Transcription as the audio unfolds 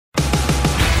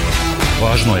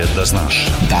Važno je da znaš.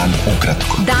 Dan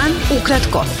ukratko. Dan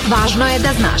ukratko. Važno je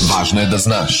da znaš. Važno je da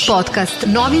znaš. Podcast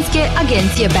novinske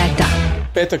agencije Beta.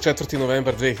 Petak, 4.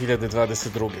 novembar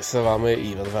 2022. Sa vama je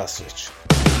Ivan Vasović.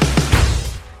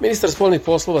 Ministar spoljnih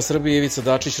poslova Srbije Ivica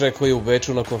Dačić rekao je u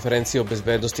Beču na konferenciji o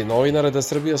bezbednosti novinara da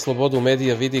Srbija slobodu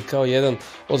medija vidi kao jedan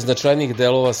od značajnijih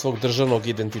delova svog državnog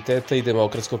identiteta i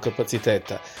demokratskog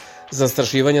kapaciteta.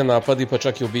 Zastrašivanja, napadi pa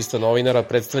čak i ubistva novinara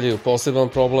predstavljaju poseban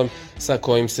problem sa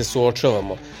kojim se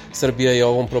suočavamo. Srbija je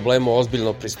ovom problemu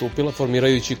ozbiljno pristupila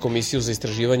formirajući komisiju za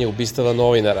istraživanje ubistava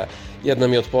novinara, jer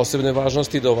nam je od posebne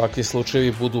važnosti da ovakvi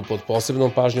slučajevi budu pod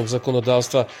posebnom pažnjom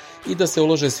zakonodavstva i da se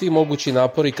ulože svi mogući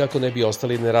napori kako ne bi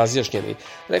ostali nerazjašnjeni,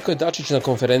 rekao je Dačić na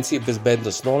konferenciji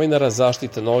Bezbednost novinara,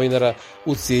 zaštita novinara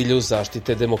u cilju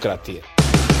zaštite demokratije.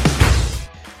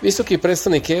 Visoki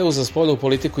predstavnik EU za spoljnu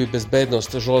politiku i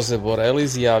bezbednost Josep Borrell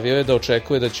izjavio je da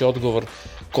očekuje da će odgovor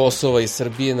Kosova i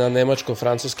Srbije na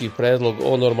nemačko-francuski predlog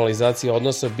o normalizaciji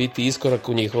odnosa biti iskorak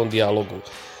u njihovom dijalogu.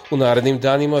 U narednim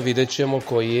danima vidjet ćemo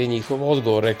koji je njihov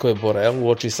odgovor, rekao je Borrell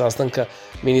uoči sastanka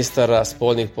ministara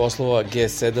spoljnih poslova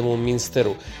G7 u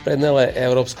Minsteru, prednela je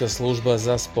Evropska služba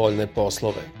za spoljne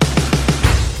poslove.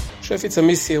 Šefica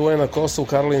misije UN na Kosovu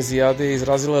Karolin Zijade je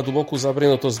izrazila duboku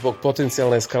zabrinutost zbog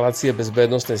potencijalne eskalacije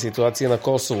bezbednosne situacije na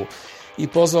Kosovu i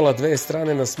pozvala dve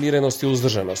strane na smirenost i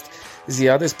uzdržanost.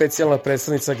 Zijade, specijalna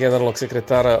predstavnica generalnog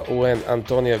sekretara UN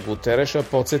Antonija Gutereša,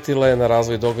 podsjetila je na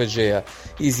razvoj događaja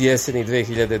iz jeseni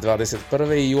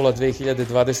 2021. i jula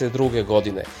 2022.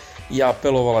 godine i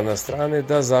apelovala na strane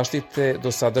da zaštite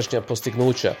dosadašnja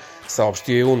postignuća,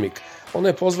 saopštio je UNMIK. Ona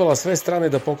je pozvala sve strane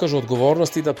da pokažu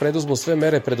odgovornost i da preduzmu sve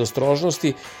mere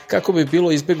predostrožnosti kako bi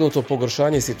bilo izbjegnuto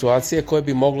pogoršanje situacije koje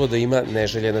bi moglo da ima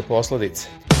neželjene posledice.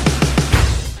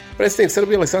 Predsednik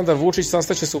Srbije Aleksandar Vučić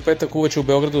sastaće se u petak uveče u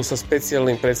Beogradu sa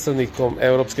specijalnim predstavnikom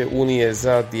Evropske unije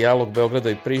za dijalog Beograda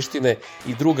i Prištine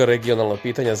i druga regionalna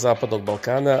pitanja Zapadnog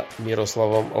Balkana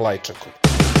Miroslavom Lajčakom.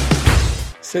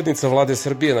 Sednica vlade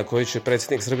Srbije na kojoj će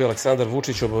predsednik Srbije Aleksandar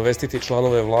Vučić obavestiti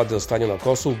članove vlade o stanju na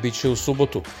Kosovu biće u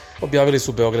subotu, objavili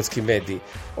su beogradski mediji.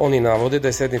 Oni navode da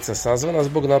je sednica sazvana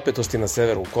zbog napetosti na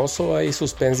severu Kosova i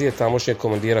suspenzije tamošnjeg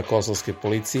komandira kosovske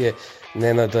policije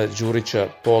Nenada Đurića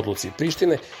po odluci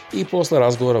Prištine i posle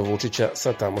razgovora Vučića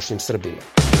sa tamošnjim Srbima.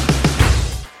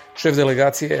 Šef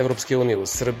delegacije Evropske unije u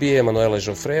Srbiji, Emanuele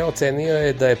Žofre, ocenio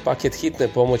je da je paket hitne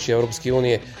pomoći Evropske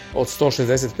unije od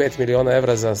 165 miliona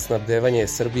evra za snabdevanje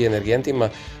Srbije energentima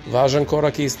važan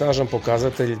korak i snažan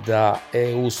pokazatelj da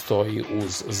EU stoji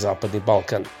uz Zapadni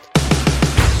Balkan.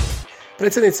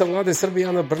 Predsednica vlade Srbije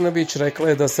Ana Brnabić rekla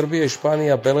je da Srbija i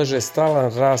Španija beleže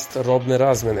stalan rast robne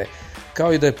razmene,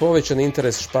 kao i da je povećan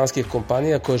interes španskih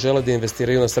kompanija koje žele da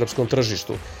investiraju na srpskom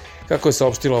tržištu. Kako je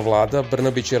saopštila vlada,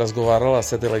 Brnabić je razgovarala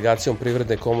sa delegacijom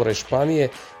Privredne komore Španije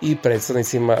i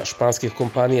predstavnicima španskih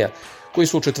kompanija, koji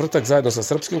su u četvrtak zajedno sa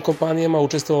srpskim kompanijama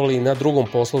učestvovali na drugom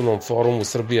poslovnom forumu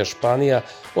Srbija-Španija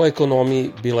o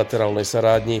ekonomiji, bilateralnoj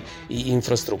saradnji i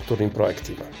infrastrukturnim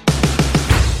projektima.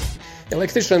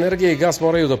 Električna energija i gas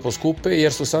moraju da poskupe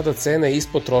jer su sada cene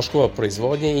ispod troškova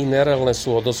proizvodnje i nerealne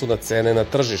su u odnosu na cene na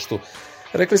tržištu,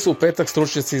 rekli su u petak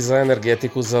stručnjaci za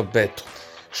energetiku za Betu.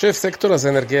 Šef sektora za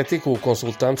energetiku u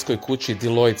konsultantskoj kući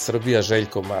Deloitte Srbija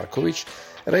Željko Marković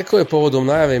rekao je povodom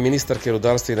najave ministarke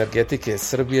rudarstva i energetike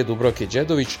Srbije Dubravke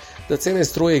Đedović da cene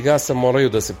struje i gasa moraju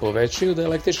da se povećaju, da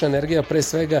električna energija pre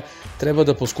svega treba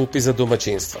da poskupi za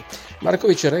domaćinstva.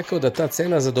 Marković je rekao da ta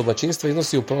cena za domaćinstva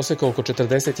iznosi u proseku oko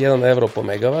 41 evro po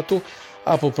megavatu,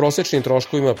 a po prosečnim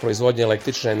troškovima proizvodnje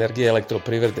električne energije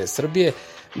Elektroprivrede Srbije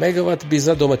megavat bi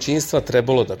za domaćinstva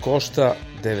trebalo da košta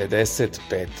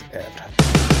 95 evra.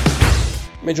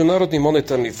 Međunarodni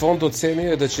monetarni fond ocenio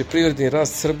je da će privredni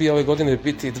rast Srbije ove godine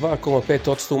biti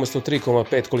 2,5% umesto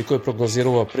 3,5% koliko je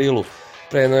prognozirao u aprilu,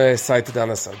 preneo je sajt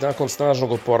Danasa. Nakon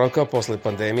snažnog oporavka posle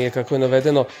pandemije, kako je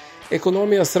navedeno,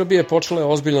 ekonomija Srbije počela je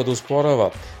ozbiljno da usporava,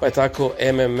 pa je tako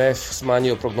MMF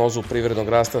smanjio prognozu privrednog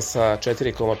rasta sa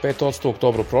 4,5% u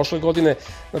oktobru prošle godine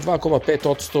na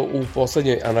 2,5% u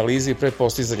poslednjoj analizi pre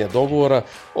postizanja dogovora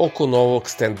oko novog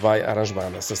stand-by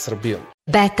aranžmana sa Srbijom.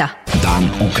 Beta. Dan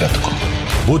ukratko.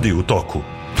 Budi u toku.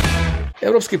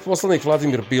 Evropski poslanik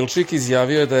Vladimir Bilčik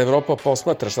izjavio je da Evropa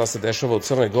posmatra šta se dešava u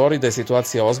Crnoj Gori, da je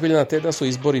situacija ozbiljna te da su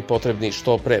izbori potrebni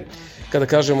što pre. Kada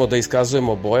kažemo da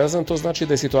iskazujemo bojazan, to znači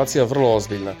da je situacija vrlo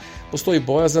ozbiljna. Postoji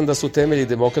bojazan da su temelji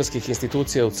demokratskih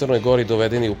institucija u Crnoj Gori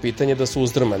dovedeni u pitanje, da su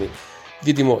uzdrmani.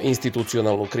 Vidimo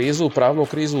institucionalnu krizu, pravnu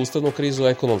krizu, ustavnu krizu,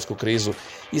 ekonomsku krizu,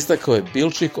 istakao je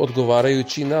Bilčik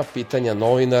odgovarajući na pitanja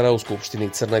novinara u Skupštini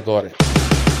Crne Gore.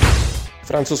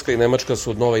 Francuska i Nemačka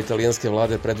su od nove italijanske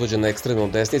vlade predvođene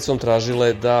ekstremnom desnicom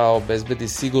tražile da obezbedi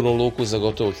sigurnu luku za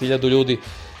gotovo 1000 ljudi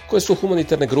koje su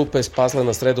humanitarne grupe spasle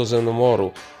na Sredozemnom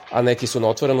moru, a neki su na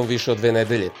otvorenom više od 2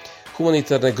 nedelje.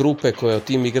 Humanitarne grupe koje o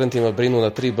tim migrantima brinu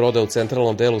na 3 broda u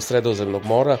centralnom delu Sredozemnog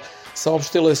mora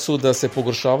saopštile su da se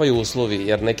pogoršavaju uslovi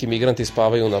jer neki migranti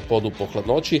spavaju na podu po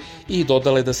hladnoći i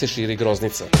dodale da se širi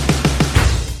groznica.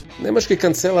 Nemački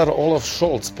kancelar Olaf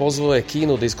Scholz pozvao je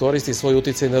Kinu da iskoristi svoj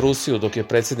uticaj na Rusiju, dok je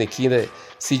predsjednik Kine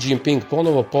Xi Jinping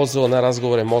ponovo pozvao na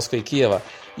razgovore Moskve i Kijeva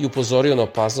i upozorio na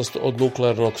opasnost od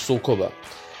nuklearnog sukoba.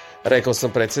 Rekao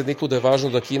sam predsjedniku da je važno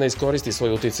da Kina iskoristi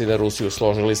svoj uticaj na Rusiju.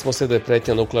 Složili smo se da je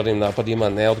pretnja nuklearnim napadima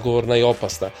neodgovorna i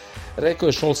opasna, rekao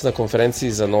je Scholz na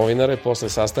konferenciji za novinare posle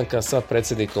sastanka sa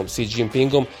predsjednikom Xi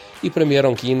Jinpingom i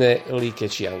premijerom Kine Li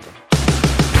Keqiangom.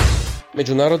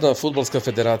 Međunarodna fudbalska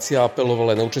federacija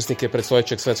apelovala je na učesnike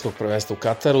predstojećeg svetskog prvenstva u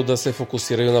Kataru da se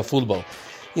fokusiraju na fudbal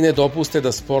i ne dopuste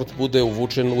da sport bude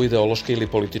uvučen u ideološke ili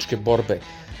političke borbe.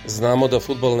 Znamo da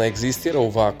fudbal ne egzistira u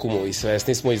vakumu i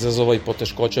svesni smo izazova i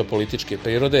poteškoća političke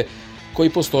prirode koji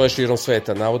postoje širom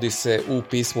sveta, navodi se u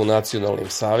pismu nacionalnim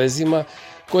savezima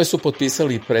koje su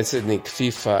potpisali predsjednik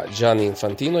FIFA Gianni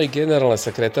Infantino i generalna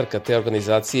sekretarka te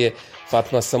organizacije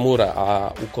Fatma Samura,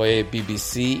 a u koje je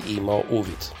BBC imao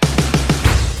uvid.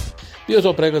 Bio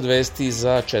to pregled vesti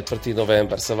za 4.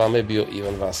 novembar. Sa vama je bio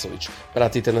Ivan Vasović.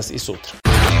 Pratite nas i sutra.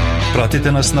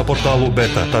 Pratite nas na portalu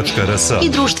beta.rs I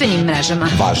društvenim mrežama.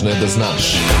 Važno je da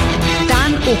znaš.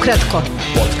 Dan ukratko.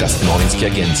 Podcast novinske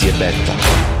agencije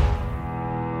Beta.